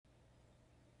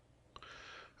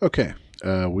Okay,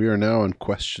 we are now on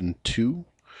question 2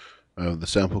 of the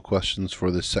sample questions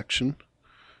for this section.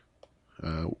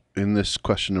 In this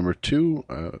question number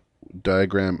 2,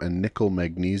 diagram a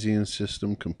nickel-magnesium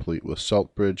system complete with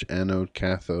salt bridge, anode,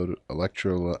 cathode,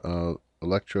 electrodes,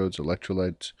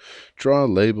 electrolytes. Draw,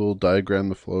 label, diagram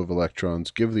the flow of electrons,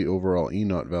 give the overall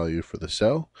E0 value for the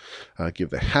cell,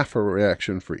 give the half a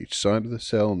reaction for each side of the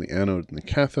cell, and the anode and the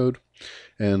cathode,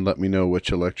 and let me know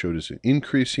which electrode is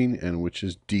increasing and which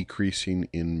is decreasing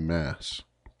in mass.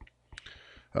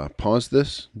 Pause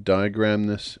this, diagram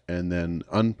this, and then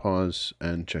unpause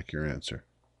and check your answer.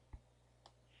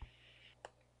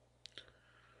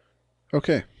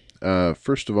 Okay,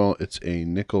 first of all, it's a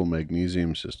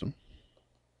nickel-magnesium system.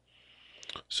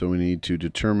 So we need to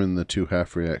determine the two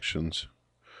half reactions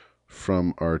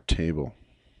from our table.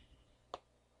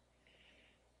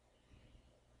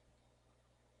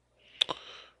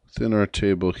 Within our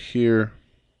table here,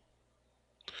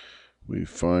 we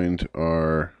find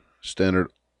our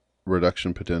standard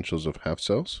reduction potentials of half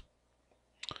cells.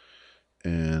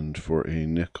 And for a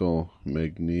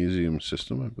nickel-magnesium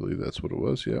system, I believe that's what it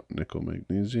was, yeah,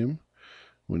 nickel-magnesium,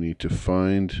 we need to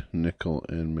find nickel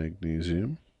and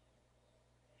magnesium.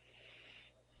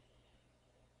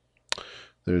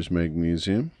 There's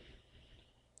magnesium.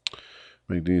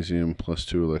 Magnesium plus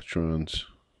 2 electrons,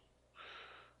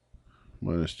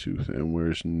 minus 2, and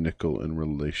where's nickel in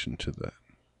relation to that?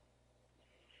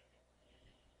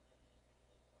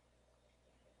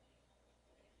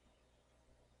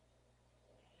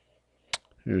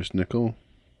 Here's nickel.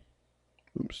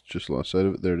 Oops, just lost sight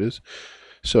of it. There it is.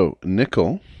 So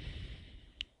nickel,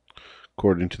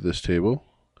 according to this table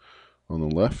on the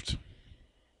left,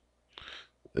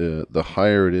 the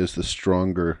higher it is, the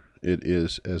stronger it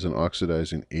is as an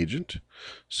oxidizing agent.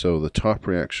 So the top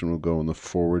reaction will go in the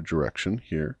forward direction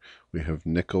here. We have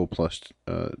nickel plus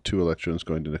 2 electrons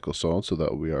going to nickel solid, so that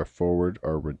will be our forward,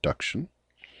 our reduction.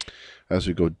 As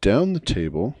we go down the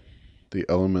table, the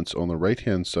elements on the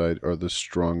right-hand side are the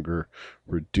stronger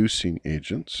reducing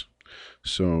agents.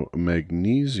 So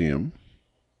magnesium,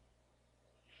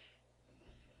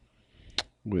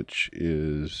 which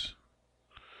is,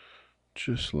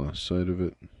 just lost sight of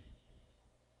it,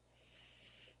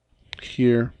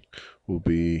 here will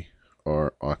be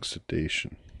our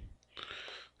oxidation.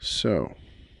 So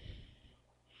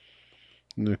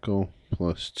nickel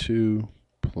plus 2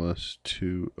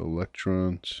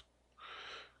 electrons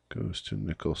goes to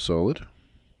nickel solid.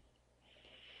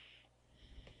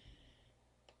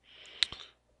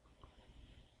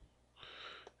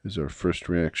 Is our first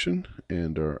reaction,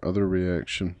 and our other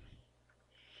reaction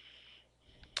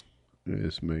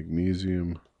is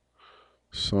magnesium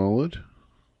solid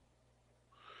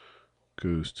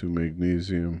goes to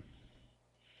magnesium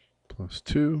plus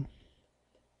 2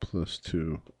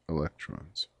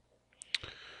 electrons.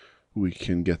 We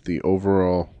can get the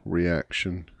overall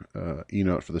reaction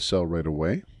E0 for the cell right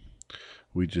away.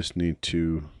 We just need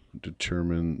to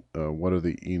determine what are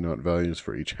the E0 values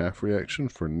for each half reaction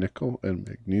for nickel and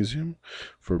magnesium.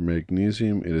 For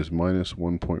magnesium, it is minus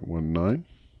 1.19.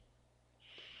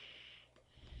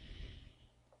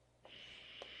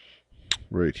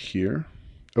 Right here.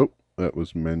 Oh, that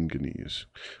was manganese.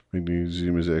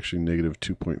 Magnesium is actually negative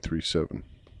 2.37.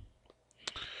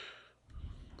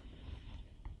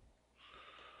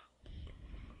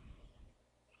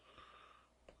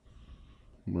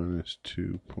 Minus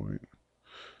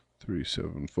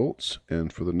 2.37 volts.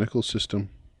 And for the nickel system,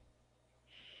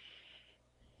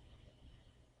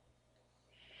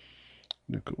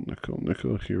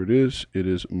 nickel, here it is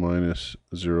minus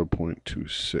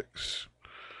 0.26.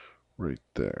 Right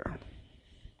there.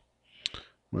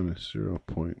 Minus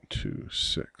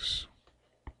 0.26.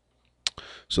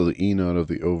 So the E0 of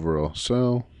the overall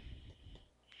cell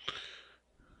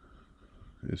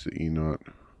is the E0 of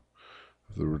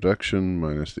the reduction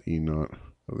minus the E0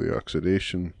 of the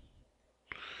oxidation,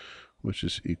 which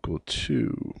is equal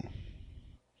to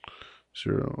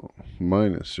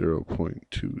minus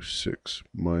 0.26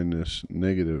 minus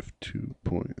negative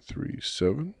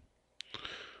 2.37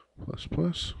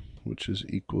 plus, which is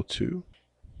equal to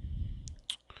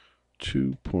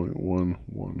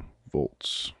 2.11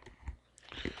 volts.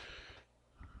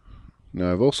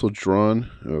 Now I've also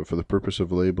drawn, for the purpose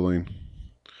of labeling,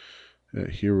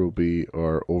 here will be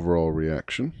our overall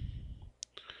reaction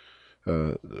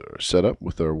setup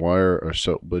with our wire, our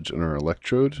salt bridge, and our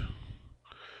electrode.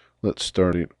 Let's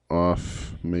start it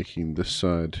off making this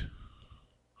side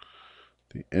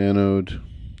the anode,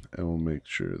 and we'll make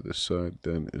sure this side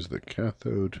then is the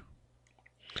cathode.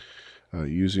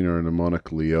 Using our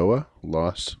mnemonic LIOA,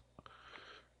 loss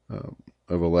of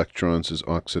electrons is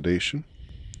oxidation.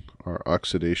 our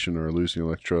oxidation or losing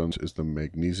electrons is the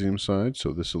magnesium side,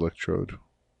 so this electrode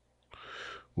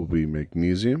will be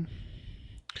magnesium.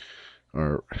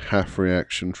 Our half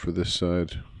reaction for this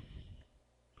side,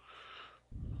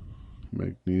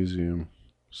 magnesium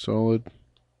solid,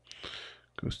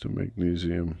 goes to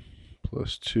magnesium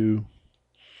plus 2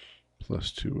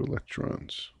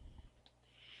 electrons.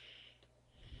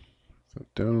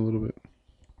 Put that down a little bit.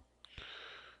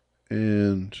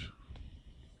 And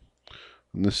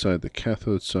on this side, the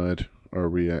cathode side, our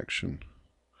reaction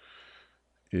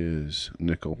is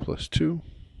nickel plus 2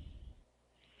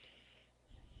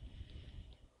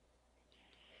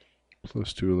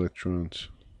 plus 2 electrons,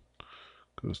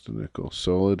 goes to nickel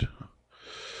solid.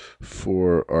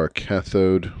 For our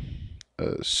cathode,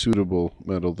 a suitable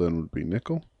metal then would be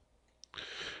nickel.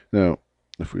 Now,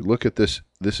 if we look at this,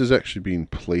 this is actually being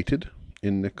plated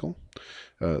in nickel.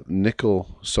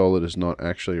 Nickel solid is not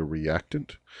actually a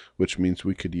reactant, which means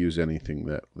we could use anything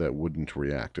that wouldn't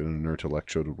react. An inert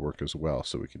electrode would work as well.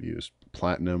 So we could use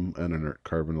platinum, an inert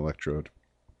carbon electrode,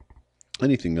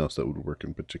 anything else that would work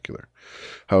in particular.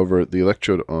 However, the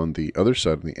electrode on the other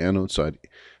side, on the anode side,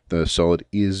 the solid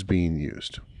is being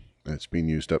used. It's being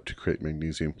used up to create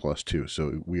magnesium plus 2.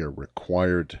 So we are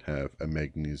required to have a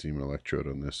magnesium electrode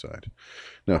on this side.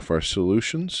 Now for our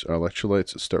solutions, our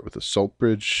electrolytes, let's start with a salt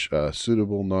bridge,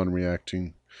 suitable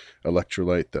non-reacting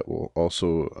electrolyte that will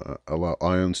also allow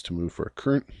ions to move for a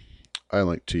current. I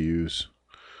like to use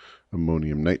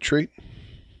ammonium nitrate.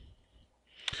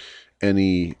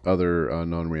 Any other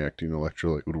non-reacting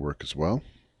electrolyte would work as well.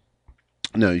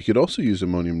 Now, you could also use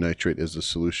ammonium nitrate as a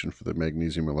solution for the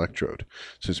magnesium electrode.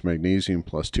 Since magnesium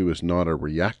plus 2 is not a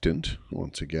reactant,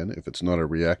 once again, if it's not a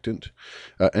reactant,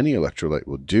 any electrolyte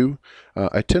will do.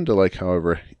 I tend to like,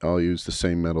 however, I'll use the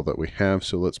same metal that we have,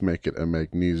 so let's make it a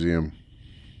magnesium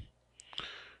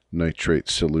nitrate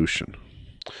solution.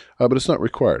 But it's not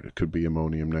required. It could be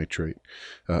ammonium nitrate,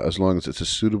 as long as it's a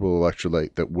suitable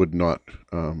electrolyte that would not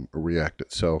react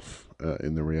itself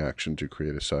in the reaction to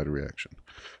create a side reaction.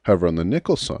 However, on the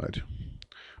nickel side,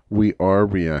 we are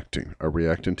reacting. Our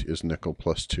reactant is nickel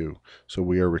plus 2. So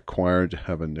we are required to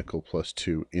have a nickel plus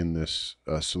 2 in this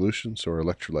solution. So our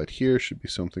electrolyte here should be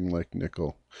something like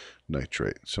nickel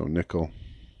nitrate. So nickel,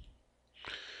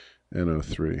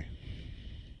 NO3,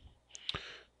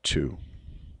 2.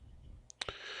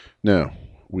 Now,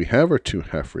 we have our two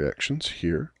half reactions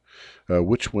here.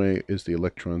 Which way is the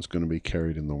electrons going to be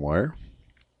carried in the wire?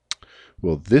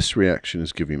 Well, this reaction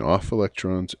is giving off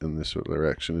electrons, and this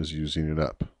reaction is using it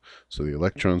up. So the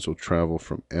electrons will travel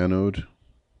from anode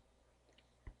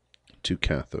to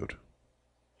cathode.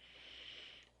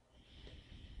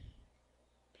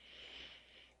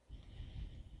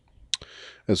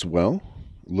 As well,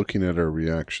 looking at our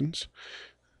reactions,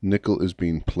 nickel is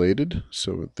being plated,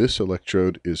 so this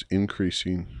electrode is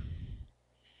increasing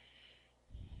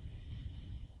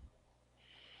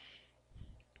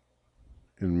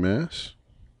in mass,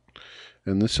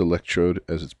 and this electrode,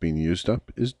 as it's being used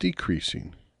up, is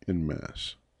decreasing in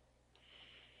mass.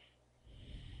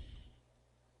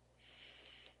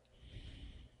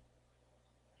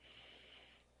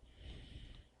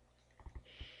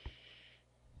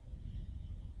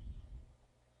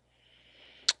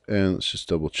 And let's just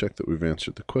double check that we've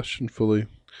answered the question fully.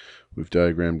 We've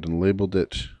diagrammed and labeled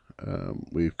it.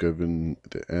 We've given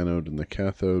the anode and the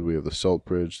cathode. We have the salt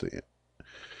bridge, the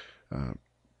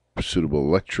suitable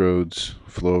electrodes,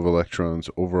 flow of electrons,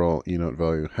 overall E0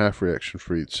 value, half reaction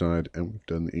for each side, and we've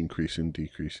done the increasing,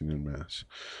 decreasing in mass.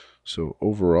 So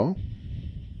overall,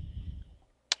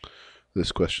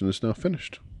 this question is now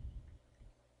finished.